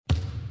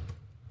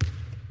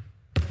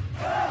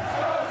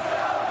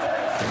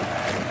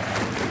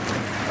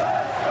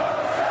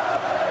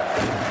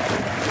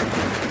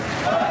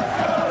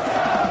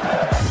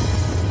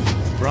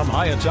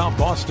High atop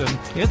Boston,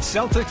 it's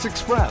Celtics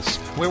Express,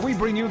 where we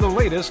bring you the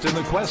latest in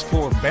the quest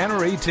for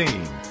Banner 18.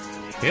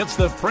 It's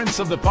the Prince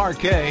of the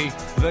Parquet,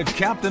 the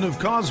Captain of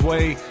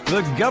Causeway,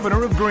 the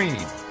Governor of Green.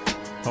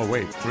 Oh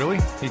wait, really?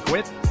 He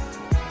quit?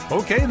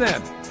 Okay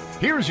then,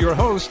 here's your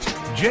host,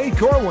 Jay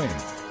Corwin.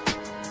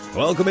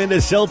 Welcome into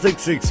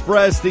Celtics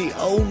Express, the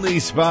only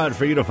spot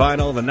for you to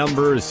find all the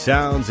numbers,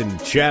 sounds,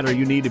 and chatter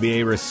you need to be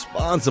a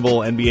responsible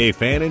NBA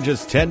fan in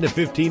just 10 to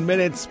 15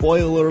 minutes.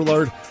 Spoiler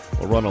alert,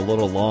 we'll run a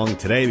little long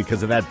today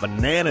because of that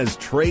bananas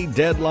trade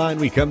deadline.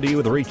 We come to you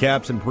with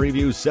recaps and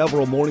previews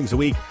several mornings a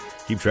week.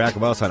 Keep track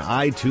of us on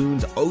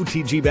iTunes,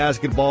 OTG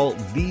Basketball,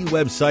 the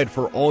website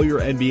for all your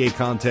NBA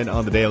content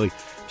on the daily.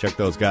 Check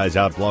those guys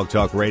out, Blog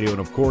Talk Radio,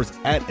 and of course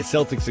at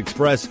Celtics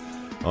Express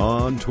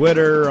on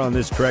Twitter. On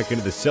this trek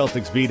into the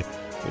Celtics beat,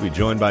 we'll be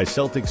joined by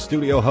Celtics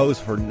studio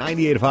host for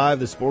 98.5,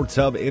 the Sports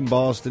Hub in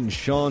Boston,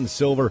 Sean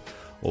Sylver.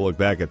 We'll look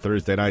back at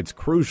Thursday night's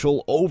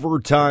crucial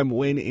overtime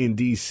win in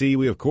D.C.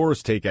 We, of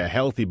course, take a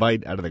healthy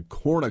bite out of the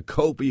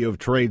cornucopia of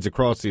trades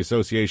across the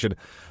association.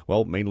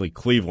 Well, mainly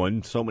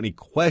Cleveland. So many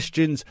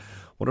questions.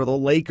 What are the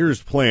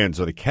Lakers' plans?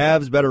 Are the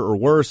Cavs better or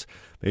worse?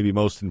 Maybe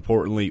most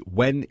importantly,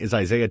 when is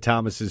Isaiah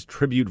Thomas's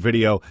tribute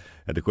video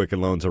at the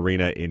Quicken Loans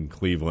Arena in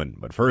Cleveland?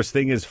 But first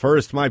thing is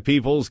first, my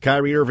peoples.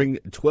 Kyrie Irving,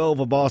 12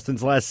 of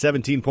Boston's last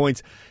 17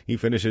 points. He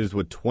finishes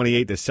with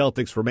 28. The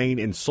Celtics remain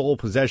in sole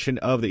possession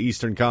of the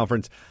Eastern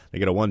Conference. They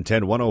get a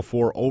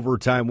 110-104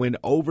 overtime win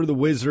over the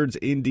Wizards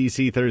in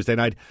D.C. Thursday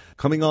night.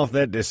 Coming off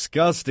that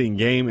disgusting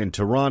game in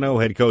Toronto,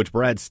 head coach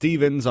Brad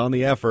Stevens on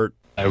the effort.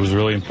 It was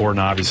really important,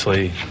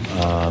 obviously,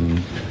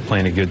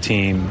 playing a good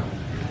team,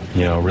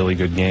 really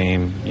good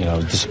game,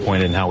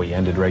 disappointed in how we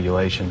ended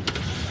regulation.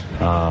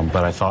 But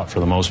I thought for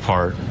the most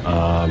part,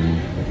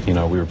 we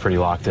were pretty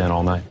locked in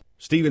all night.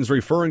 Stevens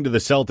referring to the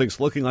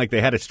Celtics looking like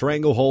they had a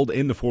stranglehold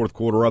in the fourth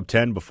quarter, up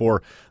 10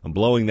 before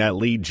blowing that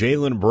lead.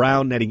 Jaylen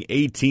Brown netting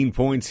 18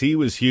 points. He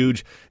was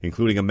huge,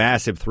 including a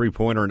massive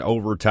three-pointer in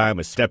overtime,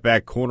 a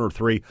step-back corner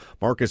three.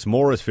 Marcus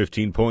Morris,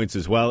 15 points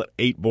as well,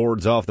 8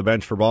 boards off the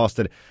bench for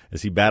Boston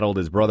as he battled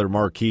his brother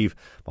Markieff.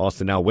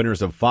 Boston now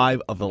winners of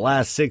 5 of the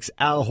last 6.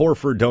 Al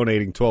Horford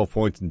donating 12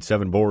 points and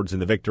 7 boards in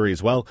the victory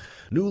as well.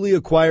 Newly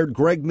acquired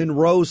Greg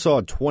Monroe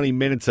saw 20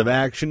 minutes of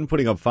action,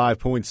 putting up 5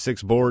 points,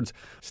 6 boards.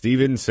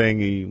 Stevens saying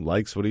he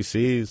likes what he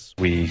sees.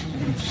 We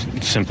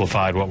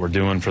simplified what we're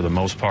doing for the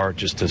most part,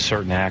 just to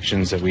certain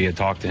actions that we had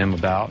talked to him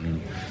about,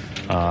 and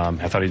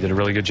I thought he did a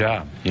really good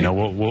job.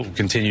 We'll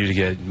continue to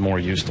get more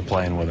used to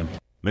playing with him.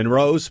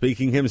 Monroe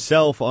speaking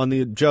himself on the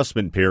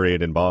adjustment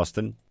period in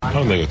Boston. I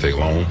don't think it'll take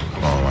long.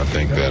 I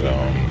think that,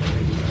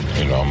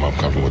 I'm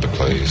comfortable with the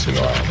plays.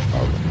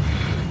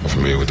 I'm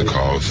familiar with the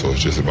calls, so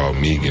it's just about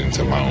me getting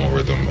to my own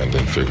rhythm and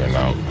then figuring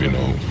out,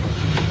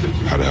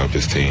 how to help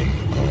this team,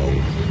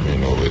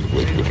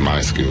 with my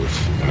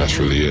skills, and that's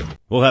really it.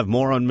 We'll have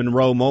more on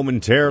Monroe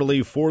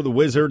momentarily. For the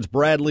Wizards,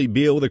 Bradley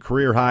Beal with a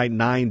career-high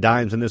 9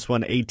 dimes in this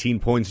one, 18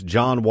 points.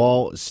 John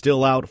Wall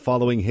still out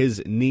following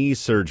his knee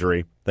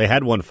surgery. They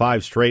had won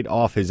 5 straight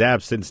off his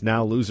absence,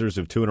 now losers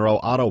of 2 in a row.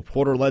 Otto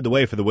Porter led the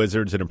way for the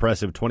Wizards, an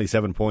impressive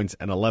 27 points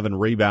and 11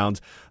 rebounds.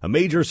 A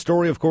major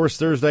story, of course,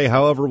 Thursday,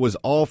 however, was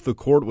off the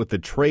court with the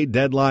trade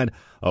deadline.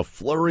 A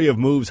flurry of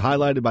moves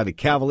highlighted by the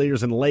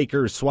Cavaliers and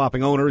Lakers,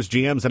 swapping owners,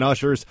 GMs, and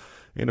ushers,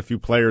 and a few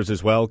players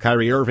as well.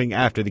 Kyrie Irving,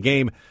 after the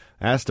game,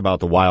 asked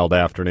about the wild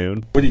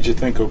afternoon. What did you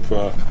think of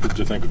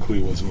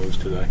Cleveland's moves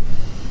today?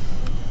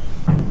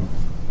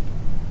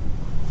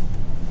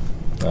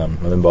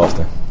 I'm in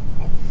Boston.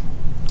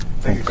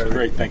 Thank you.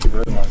 Great. Thank you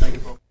very much.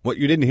 What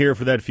you didn't hear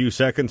for that few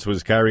seconds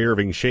was Kyrie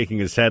Irving shaking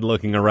his head,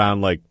 looking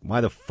around like,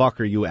 why the fuck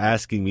are you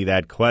asking me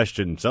that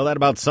question? So that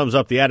about sums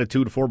up the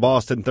attitude for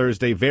Boston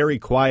Thursday. Very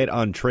quiet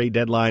on trade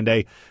deadline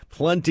day.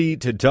 Plenty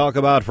to talk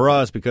about for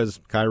us because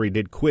Kyrie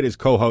did quit as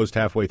co-host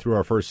halfway through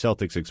our first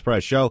Celtics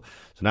Express show.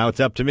 So now it's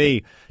up to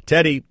me.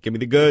 Teddy, give me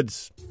the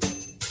goods.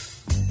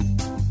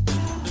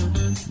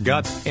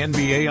 Got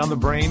NBA on the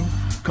brain?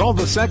 Call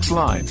the sex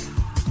line.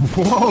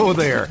 Whoa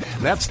there.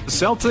 That's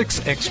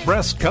Celtics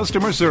Express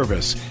customer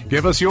service.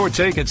 Give us your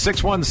take at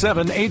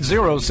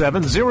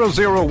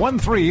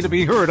 617-807-0013 to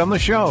be heard on the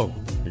show.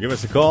 Give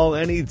us a call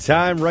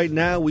anytime. Right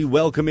now, we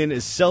welcome in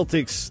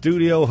Celtics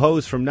studio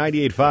host from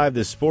 98.5,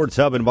 the Sports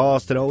Hub in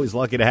Boston. Always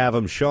lucky to have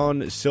him,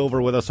 Sean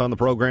Sylver, with us on the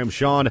program.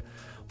 Sean,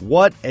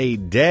 what a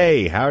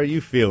day. How are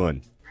you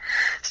feeling?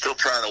 Still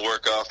trying to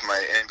work off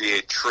my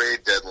NBA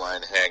trade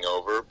deadline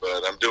hangover,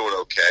 but I'm doing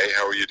okay.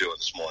 How are you doing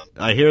this morning?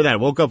 I hear that.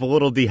 Woke up a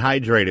little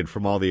dehydrated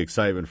from all the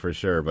excitement for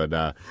sure,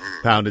 but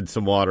pounded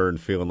some water and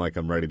feeling like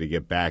I'm ready to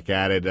get back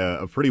at it.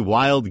 A pretty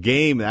wild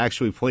game.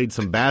 Actually played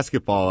some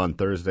basketball on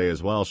Thursday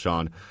as well,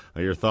 Sean.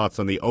 Your thoughts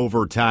on the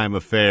overtime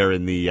affair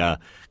in the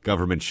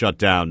government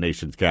shutdown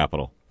nation's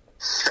capital?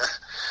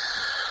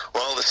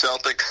 Well, the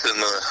Celtics and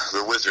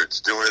the Wizards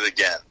doing it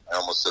again. I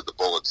almost said the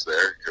Bullets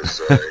there because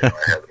I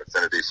have an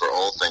affinity for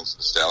all things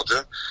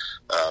nostalgia.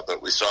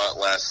 But we saw it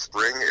last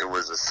spring. It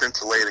was a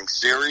scintillating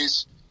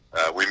series.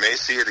 We may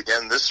see it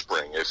again this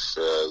spring if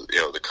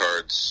the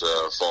Cards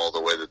fall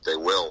the way that they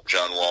will.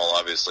 John Wall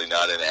obviously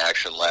not in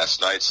action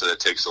last night, so that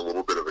takes a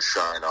little bit of a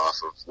shine off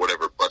of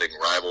whatever budding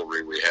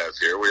rivalry we have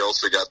here. We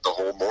also got the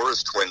whole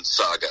Morris twin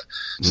saga.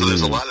 So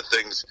there's a lot of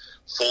things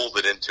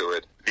folded into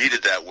it.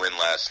 Needed that win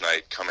last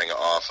night coming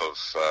off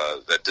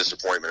of that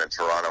disappointment in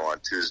Toronto on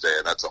Tuesday,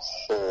 and that's a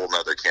whole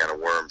other can of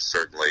worms,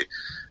 certainly.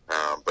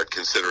 But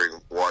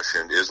considering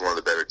Washington is one of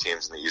the better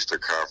teams in the Eastern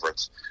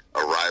Conference, a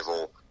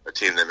rival, a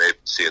team they may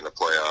see in the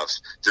playoffs,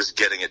 just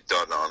getting it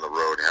done on the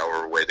road,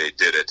 however way they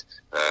did it,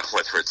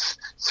 whether it's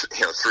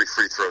 3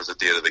 free throws at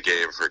the end of the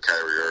game for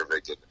Kyrie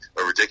Irving and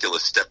a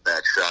ridiculous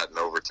step-back shot in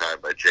overtime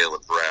by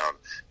Jaylen Brown,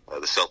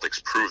 the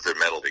Celtics proved their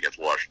mettle against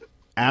Washington.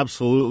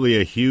 Absolutely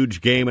a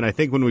huge game, and I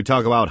think when we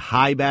talk about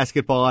high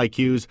basketball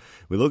IQs,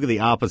 we look at the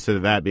opposite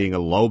of that being a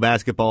low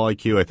basketball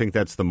IQ. I think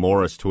that's the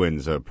Morris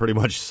twins, pretty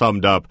much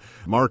summed up.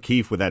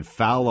 Markieff with that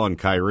foul on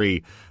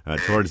Kyrie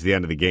towards the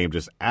end of the game,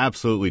 just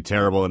absolutely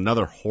terrible.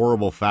 Another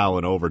horrible foul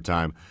in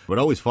overtime, but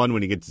always fun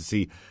when you get to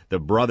see the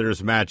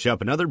brothers match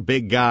up. Another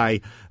big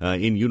guy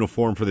in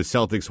uniform for the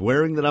Celtics,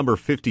 wearing the number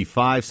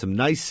 55. Some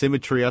nice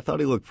symmetry. I thought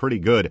he looked pretty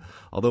good,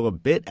 although a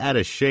bit out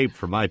of shape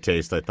for my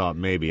taste. I thought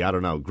maybe, I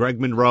don't know. Greg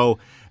Monroe,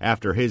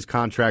 after his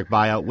contract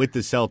buyout with the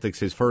Celtics,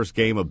 his first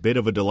game, a bit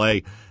of a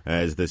delay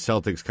as the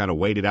Celtics kind of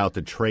waited out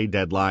the trade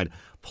deadline.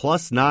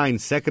 +9,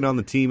 second on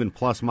the team in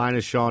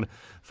plus-minus, Sean.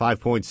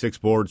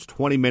 5.6 boards,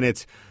 20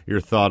 minutes.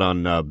 Your thought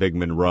on Big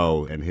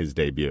Monroe and his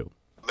debut?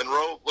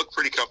 Monroe looked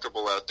pretty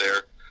comfortable out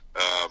there,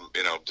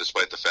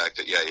 despite the fact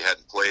that, he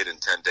hadn't played in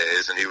 10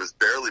 days, and he was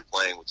barely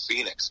playing with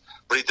Phoenix.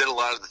 But he did a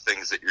lot of the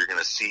things that you're going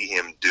to see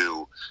him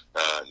do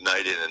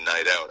night in and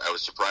night out. I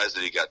was surprised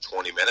that he got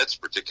 20 minutes,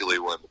 particularly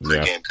when the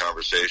pregame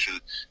conversation,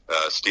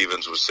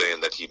 Stevens was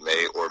saying that he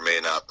may or may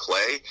not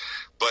play.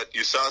 But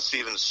you saw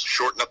Stevens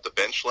shorten up the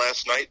bench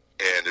last night,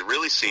 and it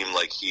really seemed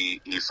like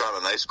he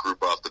found a nice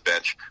group off the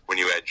bench when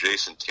you add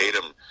Jason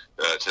Tatum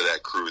to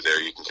that crew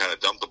there. You can kind of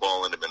dump the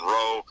ball into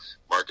Monroe.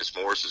 Marcus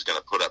Morris is going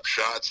to put up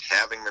shots.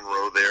 Having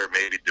Monroe there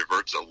maybe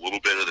diverts a little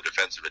bit of the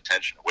defensive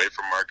attention away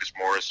from Marcus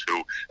Morris,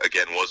 who,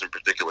 again, wasn't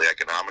particularly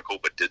economical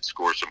but did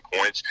score some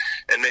points.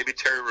 And maybe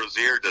Terry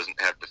Rozier doesn't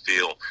have to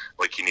feel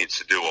like he needs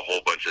to do a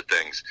whole bunch of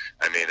things.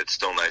 I mean, it's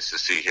still nice to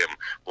see him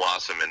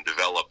blossom and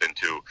develop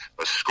into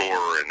a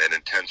scorer and an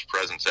intense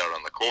presence out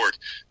on the court.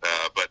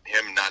 But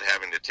him not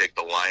having to take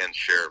the lion's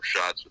share of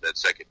shots with that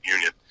second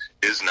unit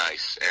is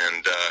nice.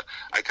 And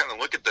I kind of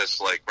look at this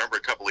like, remember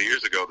a couple of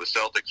years ago, the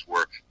Celtics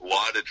were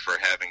lauded for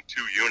having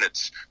 2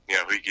 units,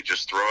 who you could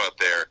just throw out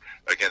there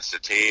against a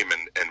team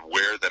and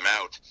wear them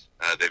out.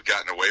 They've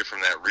gotten away from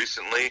that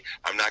recently.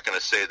 I'm not going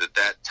to say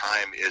that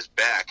time is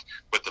back,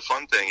 but the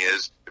fun thing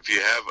is if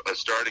you have a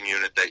starting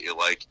unit that you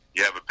like,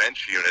 you have a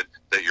bench unit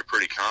that you're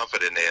pretty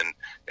confident in,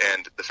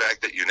 and the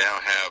fact that you now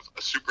have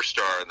a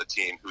superstar on the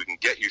team who can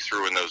get you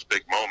through in those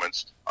big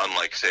moments,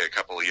 unlike, say, a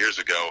couple of years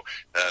ago,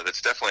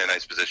 that's definitely a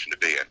nice position to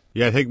be in.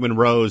 Yeah, I think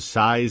Monroe's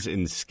size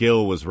and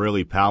skill was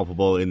really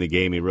palpable in the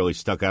game. He really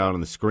stuck out on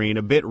the screen.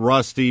 A bit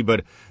rusty,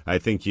 but I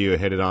think you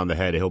hit it on the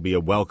head. He'll be a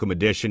welcome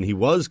addition. He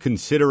was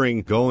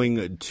considering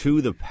going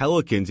to the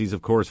Pelicans. He's,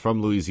 of course,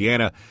 from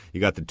Louisiana.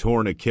 You got the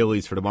torn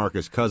Achilles for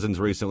DeMarcus Cousins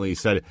recently. He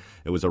said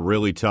it was a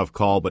really tough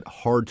call, but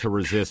hard to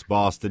resist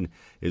Boston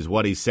is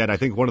what he said. I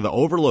think one of the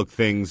overlooked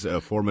things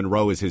for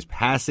Monroe is his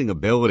passing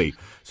ability.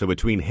 So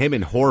between him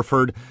and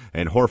Horford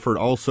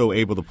also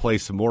able to play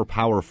some more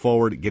power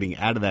forward, getting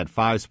out of that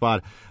 5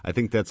 spot, I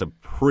think that's a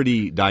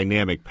pretty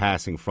dynamic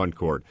passing front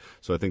court.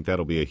 So I think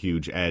that'll be a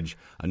huge edge.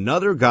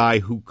 Another guy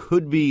who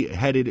could be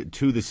headed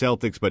to the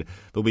Celtics, but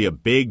there'll be a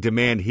big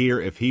demand here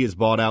if he is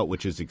bought out,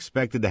 which is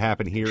expected to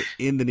happen here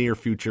in the near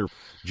future.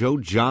 Joe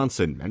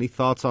Johnson, any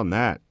thoughts on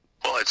that?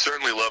 Well, I'd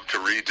certainly love to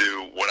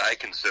redo what I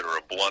consider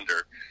a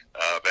blunder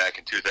back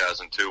in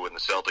 2002 when the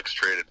Celtics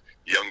traded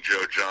young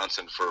Joe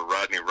Johnson for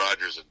Rodney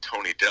Rogers and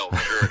Tony Dell.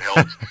 Sure, it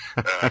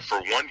helped for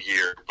 1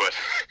 year, but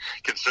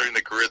considering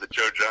the career that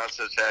Joe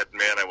Johnson has had,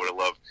 man, I would have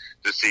loved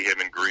to see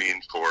him in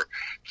green for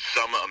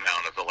some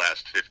amount of the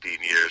last 15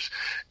 years.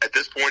 At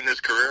this point in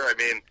his career, I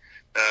mean,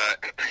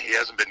 he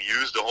hasn't been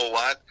used a whole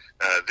lot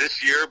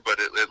this year, but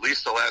at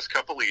least the last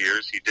couple of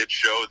years, he did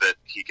show that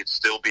he could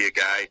still be a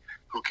guy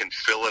who can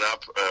fill it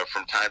up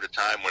from time to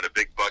time when a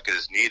big bucket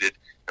is needed.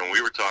 And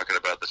we were talking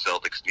about the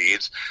Celtics'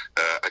 needs,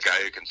 a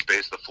guy who can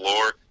space the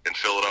floor and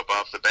fill it up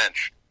off the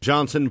bench.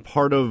 Johnson,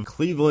 part of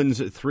Cleveland's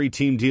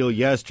 3-team deal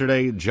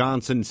yesterday.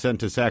 Johnson sent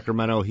to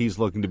Sacramento. He's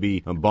looking to be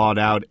bought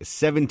out.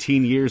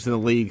 17 years in the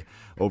league,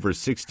 over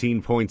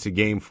 16 points a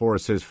game, 4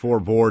 assists,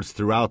 4 boards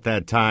throughout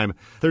that time.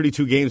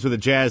 32 games with the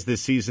Jazz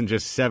this season,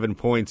 just 7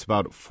 points,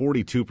 about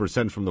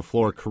 42% from the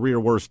floor. Career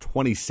worst,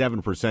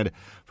 27%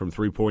 from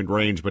three-point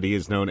range, but he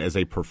is known as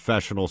a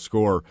professional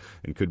scorer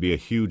and could be a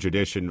huge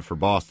addition for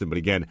Boston. But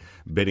again,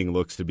 bidding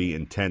looks to be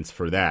intense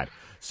for that.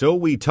 So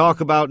we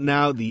talk about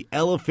now the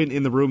elephant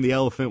in the room, the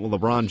elephant with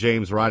LeBron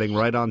James riding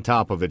right on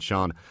top of it,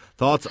 Sean.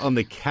 Thoughts on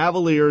the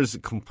Cavaliers'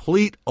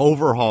 complete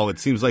overhaul? It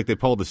seems like they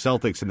pulled the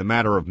Celtics in the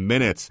matter of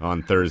minutes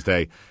on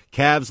Thursday.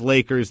 Cavs,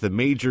 Lakers, the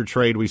major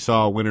trade we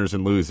saw, winners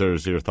and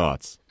losers. Your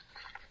thoughts?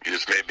 You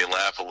just made me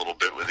laugh a little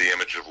bit with the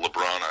image of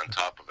LeBron on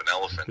top of an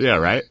elephant. Yeah,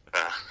 right?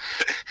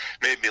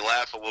 Made me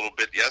laugh a little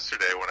bit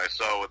yesterday when I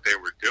saw what they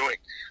were doing.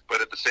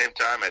 But at the same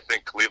time, I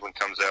think Cleveland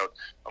comes out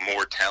a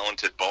more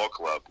talented ball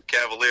club. The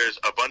Cavaliers,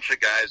 a bunch of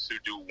guys who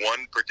do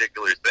one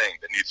particular thing.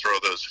 Then you throw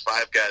those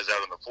 5 guys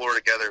out on the floor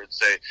together and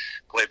say,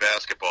 play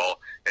basketball,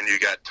 and you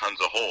got tons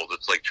of holes.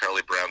 It's like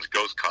Charlie Brown's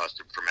ghost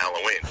costume from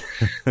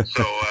Halloween.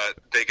 So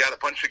they got a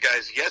bunch of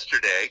guys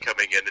yesterday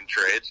coming in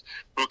trades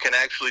who can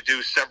actually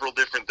do several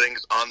different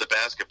things on the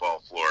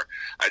basketball floor.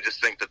 I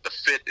just think that the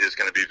fit is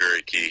going to be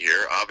very key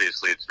here.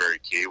 Obviously, it's very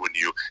key when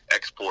you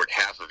export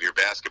half of your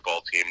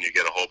basketball team and you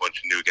get a whole bunch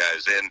of new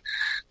guys in.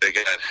 They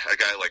got a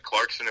guy like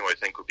Clarkson, who I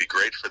think would be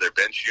great for their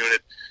bench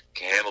unit,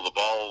 can handle the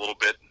ball a little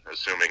bit,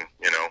 assuming,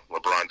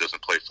 LeBron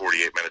doesn't play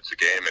 48 minutes a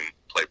game and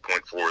play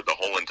point forward the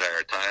whole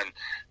entire time.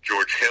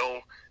 George Hill,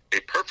 a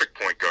perfect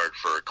point guard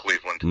for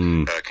Cleveland,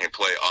 can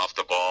play off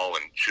the ball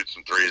and shoot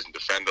some threes and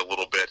defend a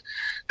little bit.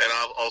 And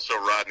also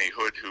Rodney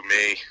Hood, who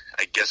may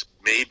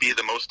be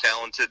the most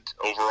talented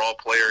overall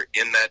player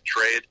in that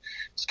trade.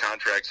 His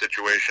contract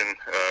situation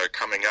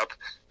coming up.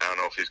 I don't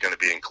know if he's going to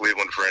be in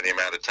Cleveland for any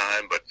amount of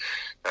time, but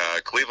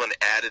Cleveland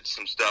added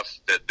some stuff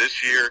that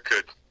this year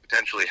could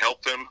potentially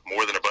help them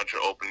more than a bunch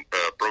of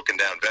broken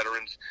down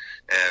veterans,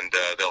 and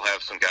they'll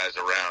have some guys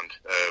around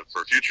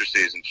for future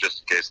seasons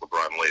just in case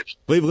LeBron leaves.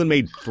 Cleveland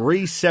made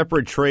 3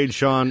 separate trades,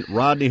 Sean.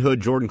 Rodney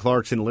Hood, Jordan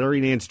Clarkson, Larry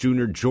Nance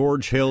Jr.,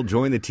 George Hill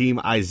joined the team.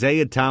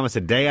 Isaiah Thomas,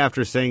 a day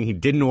after saying he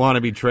didn't want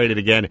to be traded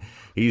again,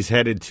 he's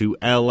headed to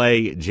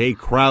L.A. Jay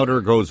Crowder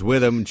goes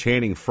with him,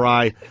 Channing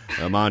Frye,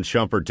 Amon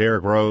Shumpert,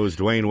 Derrick Rose,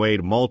 Dwayne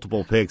Wade,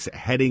 multiple picks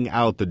heading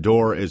out the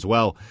door as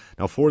well.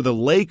 Now, for the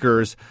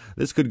Lakers,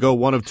 this could go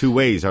one of 2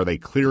 ways. Are they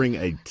clearing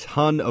a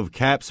ton of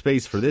cap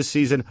space for this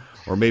season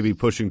or maybe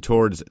pushing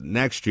towards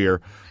next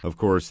year? Of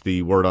course,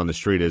 the word on the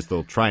street is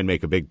they'll try and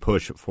make a big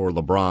push for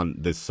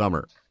LeBron this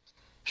summer.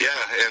 Yeah,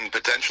 and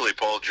potentially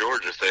Paul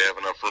George if they have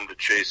enough room to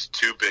chase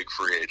 2 big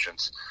free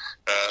agents.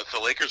 The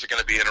Lakers are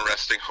going to be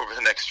interesting over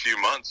the next few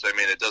months. I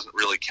mean, it doesn't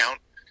really count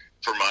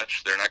for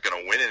much. They're not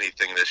going to win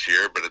anything this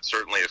year, but it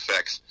certainly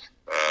affects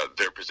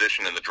their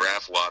position in the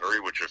draft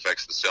lottery, which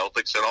affects the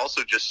Celtics, and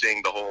also just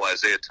seeing the whole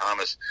Isaiah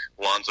Thomas,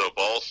 Lonzo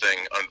Ball thing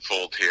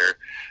unfold here.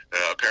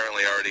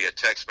 Apparently already a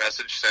text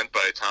message sent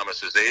by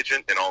Thomas's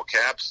agent in all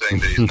caps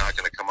saying that he's not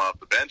going to come off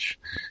the bench.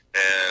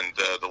 And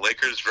the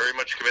Lakers very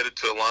much committed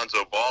to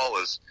Lonzo Ball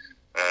as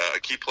a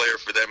key player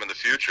for them in the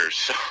future.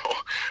 So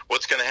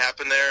what's going to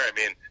happen there? I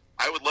mean,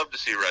 I would love to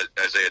see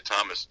Isaiah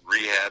Thomas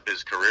rehab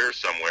his career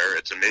somewhere.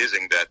 It's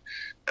amazing that,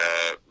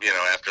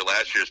 after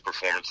last year's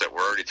performance that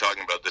we're already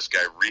talking about this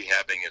guy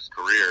rehabbing his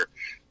career.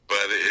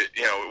 But,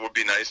 it would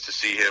be nice to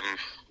see him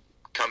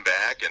come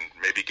back and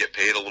maybe get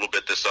paid a little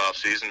bit this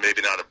offseason.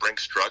 Maybe not a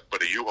Brinks truck,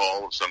 but a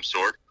U-Haul of some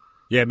sort.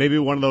 Yeah, maybe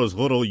one of those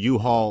little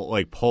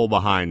U-Haul,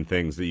 pull-behind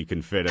things that you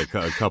can fit a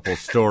couple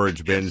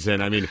storage bins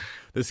in. I mean,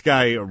 this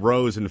guy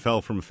rose and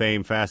fell from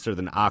fame faster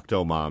than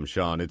Octomom,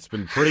 Sean. It's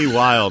been pretty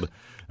wild.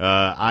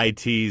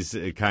 IT's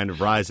kind of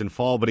rise and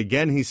fall. But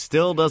again, he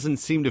still doesn't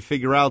seem to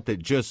figure out that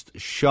just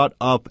shut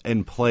up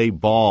and play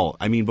ball.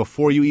 I mean,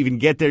 before you even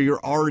get there,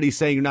 you're already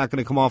saying you're not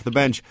going to come off the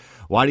bench.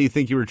 Why do you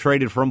think you were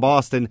traded from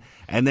Boston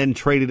and then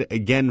traded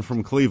again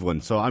from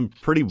Cleveland? So I'm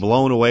pretty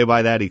blown away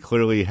by that. He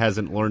clearly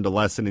hasn't learned a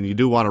lesson, and you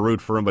do want to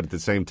root for him, but at the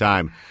same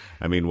time,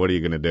 I mean, what are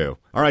you going to do?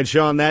 All right,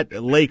 Sean, that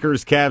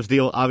Lakers-Cavs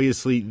deal,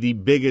 obviously the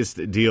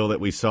biggest deal that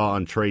we saw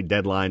on trade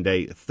deadline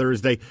day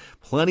Thursday.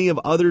 Plenty of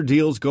other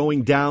deals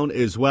going down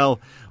as well.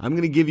 I'm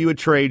going to give you a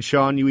trade,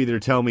 Sean. You either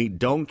tell me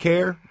don't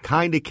care,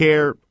 kind of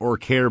care, or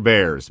care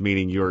bears,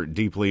 meaning you're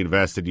deeply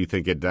invested. You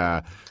think it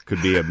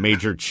could be a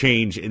major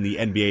change in the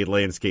NBA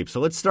landscape. So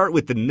let's start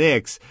with the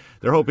Knicks.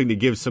 They're hoping to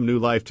give some new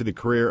life to the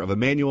career of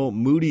Emmanuel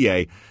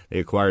Mudiay. They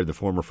acquired the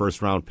former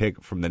first-round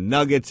pick from the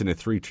Nuggets in a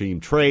 3-team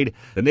trade.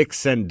 The Knicks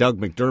send Doug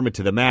McDermott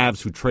to the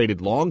Mavs, who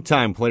traded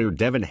longtime player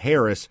Devin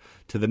Harris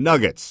to the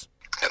Nuggets.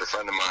 I had a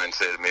friend of mine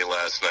say to me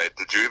last night,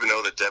 did you even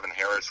know that Devin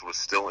Harris was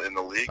still in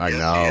the league? I yes,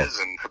 know. He is,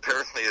 and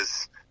apparently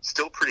is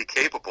still pretty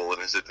capable in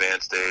his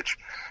advanced age.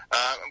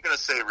 I'm going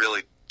to say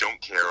really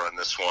don't care on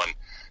this one.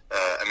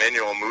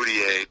 Emmanuel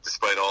Mudiay,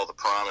 despite all the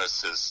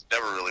promise, has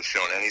never really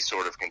shown any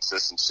sort of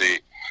consistency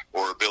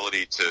or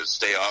ability to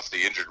stay off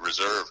the injured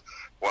reserve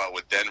while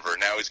with Denver.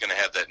 Now he's going to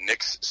have that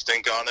Knicks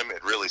stink on him.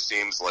 It really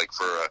seems like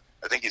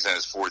I think he's in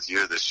his 4th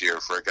year this year.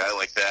 For a guy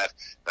like that,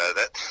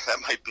 that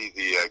might be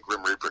the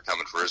Grim Reaper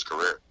coming for his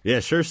career. Yeah,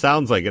 sure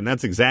sounds like it. And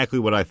that's exactly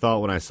what I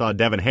thought when I saw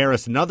Devin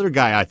Harris. Another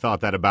guy I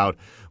thought that about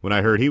when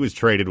I heard he was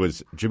traded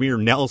was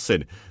Jameer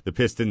Nelson. The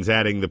Pistons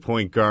adding the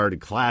point guard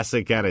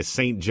classic out of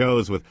St.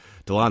 Joe's with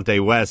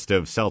Delonte West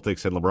of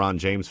Celtics and LeBron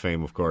James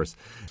fame, of course.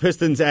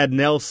 Pistons add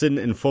Nelson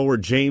and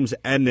forward James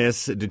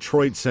Ennis.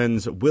 Detroit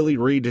sends Willie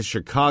Reed to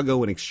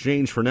Chicago in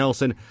exchange for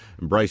Nelson.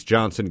 And Bryce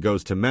Johnson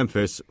goes to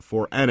Memphis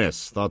for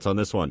Ennis. Thoughts on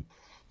this one?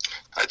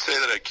 I'd say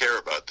that I care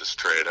about this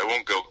trade. I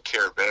won't go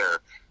Care Bear,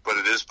 but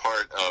it is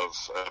part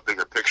of a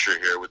bigger picture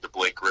here with the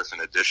Blake Griffin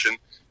addition.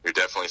 You're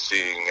definitely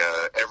seeing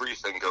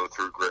everything go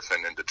through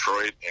Griffin in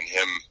Detroit and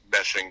him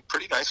meshing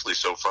pretty nicely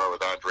so far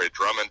with Andre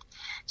Drummond.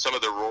 Some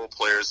of the role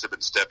players have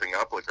been stepping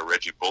up, like a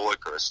Reggie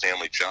Bullock or a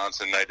Stanley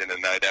Johnson night in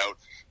and night out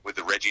with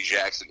the Reggie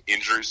Jackson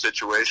injury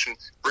situation.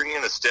 Bringing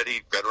in a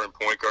steady veteran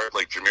point guard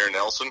like Jameer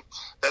Nelson,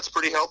 that's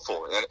pretty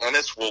helpful. And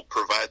Ennis will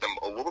provide them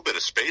a little bit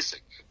of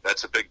spacing.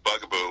 That's a big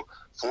bugaboo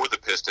for the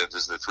Pistons,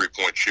 is the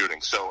three-point shooting.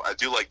 So I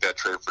do like that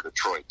trade for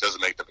Detroit.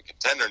 Doesn't make them a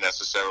contender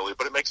necessarily,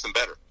 but it makes them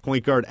better.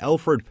 Point guard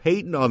Elfrid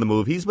Payton on the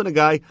move. He's been a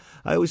guy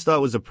I always thought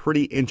was a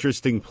pretty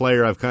interesting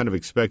player. I've kind of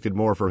expected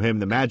more from him.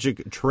 The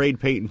Magic trade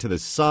Payton to the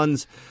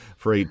Suns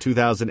for a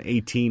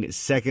 2018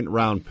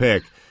 second-round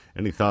pick.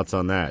 Any thoughts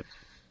on that?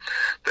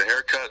 The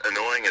haircut,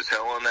 annoying as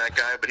hell on that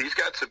guy, but he's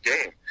got some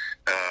game.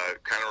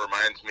 Kind of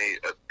reminds me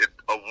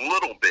a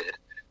little bit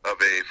of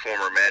a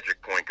former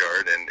Magic point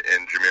guard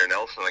and Jameer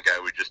Nelson, the guy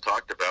we just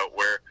talked about,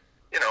 where,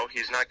 you know,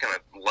 he's not going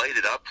to light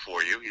it up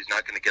for you. He's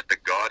not going to get the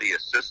gaudy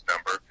assist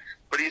number,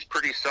 but he's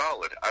pretty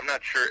solid. I'm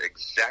not sure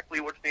exactly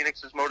what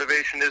Phoenix's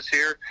motivation is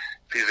here.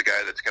 If he's a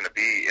guy that's going to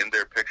be in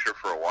their picture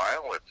for a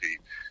while, if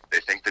they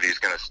think that he's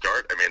going to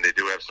start. I mean, they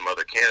do have some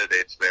other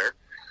candidates there.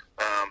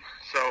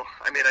 So,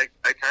 I mean,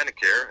 I kind of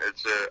care.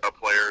 It's a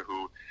player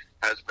who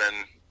has been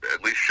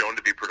at least shown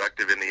to be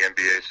productive in the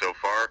NBA so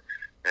far.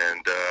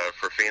 And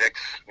for Phoenix,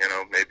 you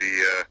know, maybe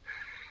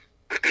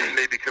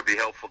could be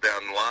helpful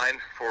down the line.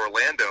 For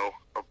Orlando,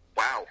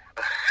 wow.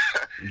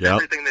 Yep.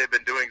 Everything they've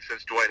been doing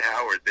since Dwight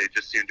Howard, they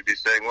just seem to be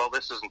saying, well,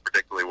 this isn't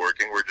particularly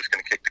working. We're just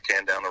going to kick the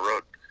can down the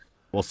road.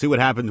 We'll see what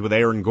happens with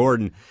Aaron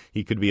Gordon.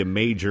 He could be a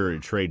major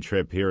trade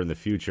trip here in the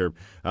future.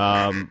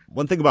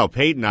 One thing about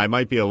Peyton, I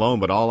might be alone,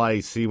 but all I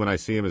see when I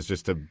see him is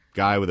just a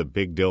guy with a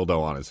big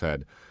dildo on his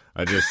head.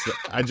 I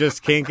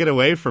just can't get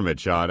away from it,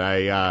 Sean.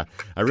 I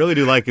really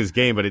do like his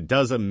game, but it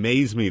does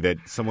amaze me that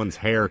someone's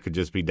hair could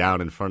just be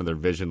down in front of their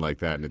vision like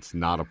that, and it's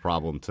not a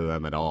problem to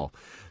them at all.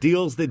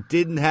 Deals that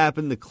didn't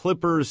happen, the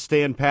Clippers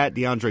stand pat.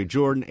 DeAndre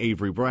Jordan,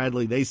 Avery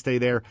Bradley, they stay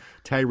there.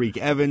 Tyreek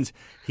Evans,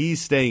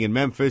 he's staying in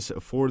Memphis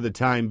for the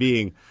time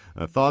being.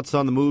 Thoughts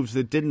on the moves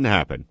that didn't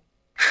happen?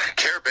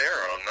 Care Bear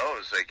on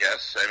those, I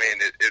guess. I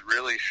mean, it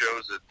really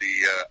shows that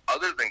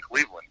other than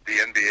Cleveland, the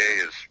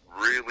NBA is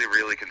really,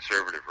 really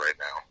conservative right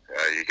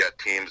now. You got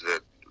teams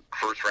that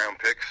first-round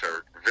picks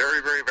are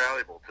very, very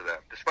valuable to them,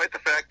 despite the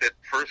fact that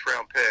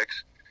first-round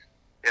picks,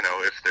 you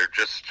know, if they're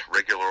just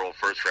regular old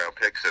first-round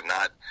picks and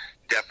not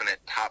definite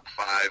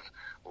top-5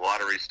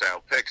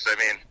 lottery-style picks, I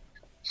mean,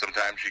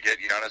 sometimes you get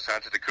Giannis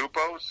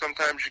Antetokounmpo,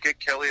 sometimes you get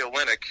Kelly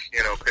Olynyk,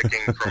 you know,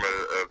 picking from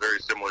a very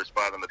similar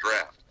spot in the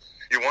draft.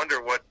 You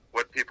wonder what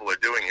people are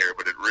doing here,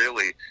 but it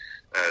really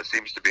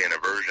seems to be an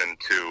aversion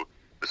to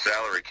the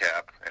salary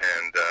cap,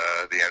 and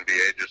the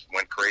NBA just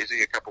went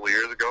crazy a couple of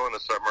years ago in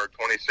the summer of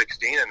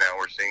 2016, and now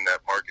we're seeing that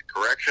market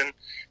correction.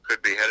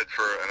 Could be headed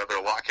for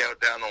another lockout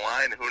down the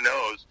line, who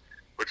knows?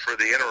 But for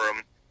the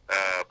interim,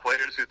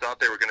 players who thought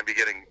they were going to be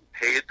getting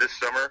paid this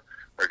summer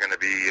are going to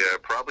be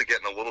probably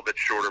getting a little bit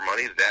shorter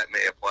money. That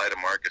may apply to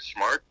Marcus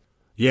Smart.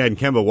 Yeah, and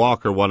Kemba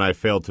Walker, one I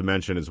failed to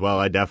mention as well.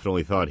 I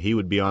definitely thought he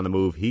would be on the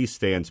move. He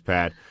stands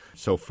pat.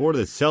 So for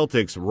the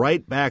Celtics,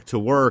 right back to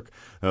work.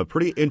 A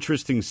pretty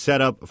interesting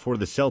setup for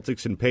the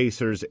Celtics and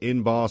Pacers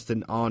in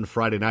Boston on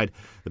Friday night.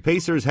 The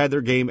Pacers had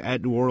their game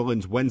at New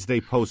Orleans Wednesday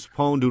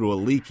postponed due to a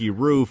leaky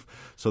roof,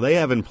 so they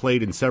haven't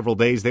played in several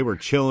days. They were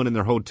chilling in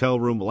their hotel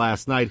room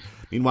last night.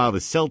 Meanwhile, the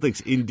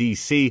Celtics in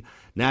D.C.,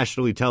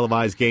 nationally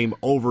televised game,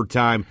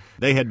 overtime.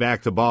 They head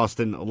back to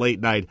Boston late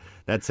night.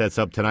 That sets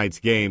up tonight's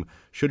game.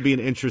 Should be an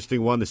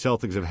interesting one. The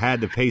Celtics have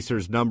had the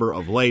Pacers' number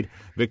of late.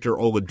 Victor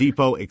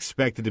Oladipo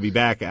expected to be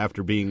back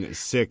after being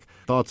sick.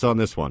 Thoughts on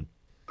this one?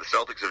 The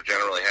Celtics have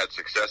generally had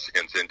success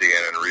against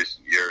Indiana in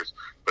recent years,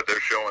 but they're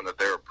showing that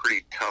they're a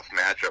pretty tough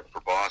matchup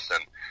for Boston.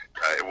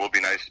 It will be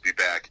nice to be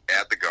back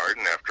at the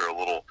Garden after a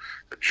little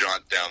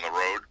jaunt down the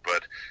road,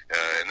 but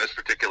in this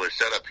particular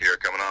setup here,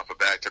 coming off a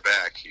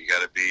back-to-back, you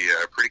got to be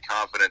pretty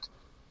confident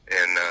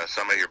in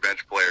some of your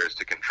bench players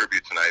to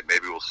contribute tonight.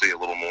 Maybe we'll see a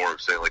little more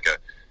of, say, like a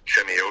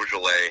Shemi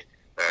Ojeleye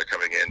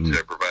coming in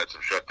to provide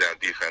some shutdown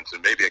defense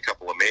and maybe a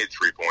couple of made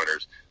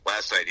three-pointers.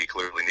 Last night he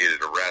clearly needed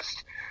a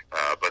rest,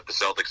 but the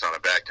Celtics on a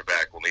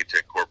back-to-back will need to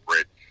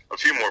incorporate a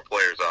few more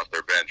players off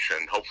their bench,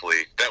 and hopefully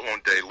that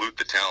won't dilute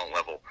the talent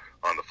level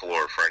on the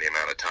floor for any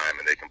amount of time,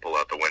 and they can pull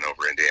out the win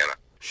over Indiana.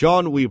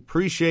 Sean, we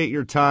appreciate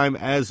your time.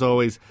 As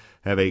always,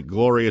 have a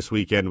glorious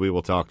weekend. We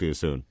will talk to you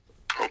soon.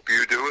 Hope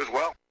you do as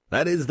well.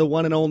 That is the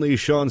one and only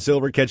Sean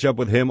Sylver. Catch up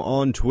with him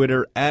on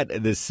Twitter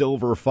at the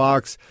Silver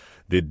Fox.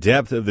 The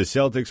depth of the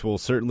Celtics will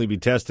certainly be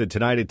tested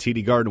tonight at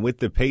TD Garden with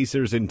the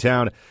Pacers in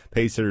town.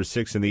 Pacers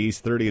 6 in the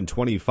East,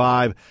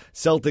 30-25.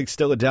 Celtics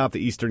still atop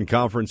the Eastern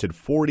Conference at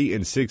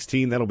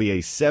 40-16. That'll be a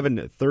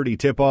 7:30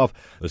 tip-off.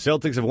 The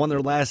Celtics have won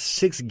their last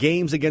 6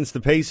 games against the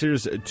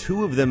Pacers,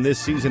 2 of them this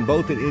season,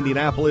 both in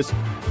Indianapolis,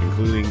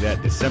 including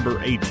that December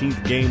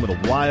 18th game with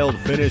a wild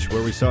finish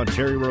where we saw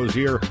Terry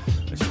Rozier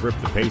strip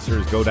the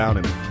Pacers, go down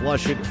and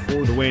flush it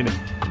for the win.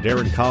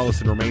 Darren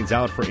Collison remains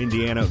out for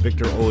Indiana.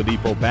 Victor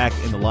Oladipo back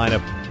in the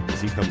lineup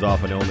as he comes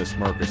off an illness.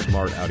 Marcus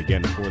Smart out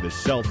again for the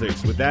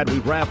Celtics. With that, we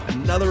wrap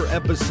another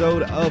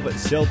episode of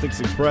Celtics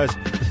Express.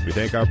 We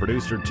thank our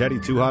producer, Teddy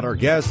Too Hot, our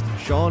guest,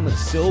 Sean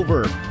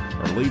Sylver,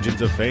 our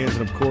legions of fans,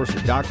 and of course,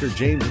 Dr.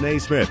 James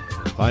Naismith.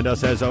 Find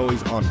us, as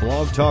always, on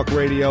Blog Talk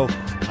Radio,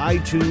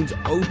 iTunes,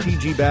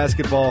 OTG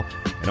Basketball,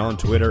 and on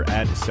Twitter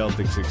at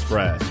Celtics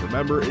Express.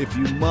 Remember, if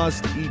you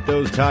must eat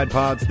those Tide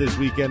Pods this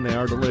weekend, they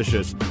are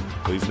delicious.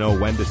 Please know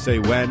when to say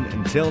when.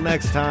 Until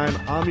next time,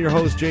 I'm your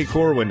host, Jay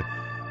Corwin.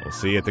 We'll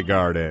see you at the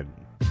Garden.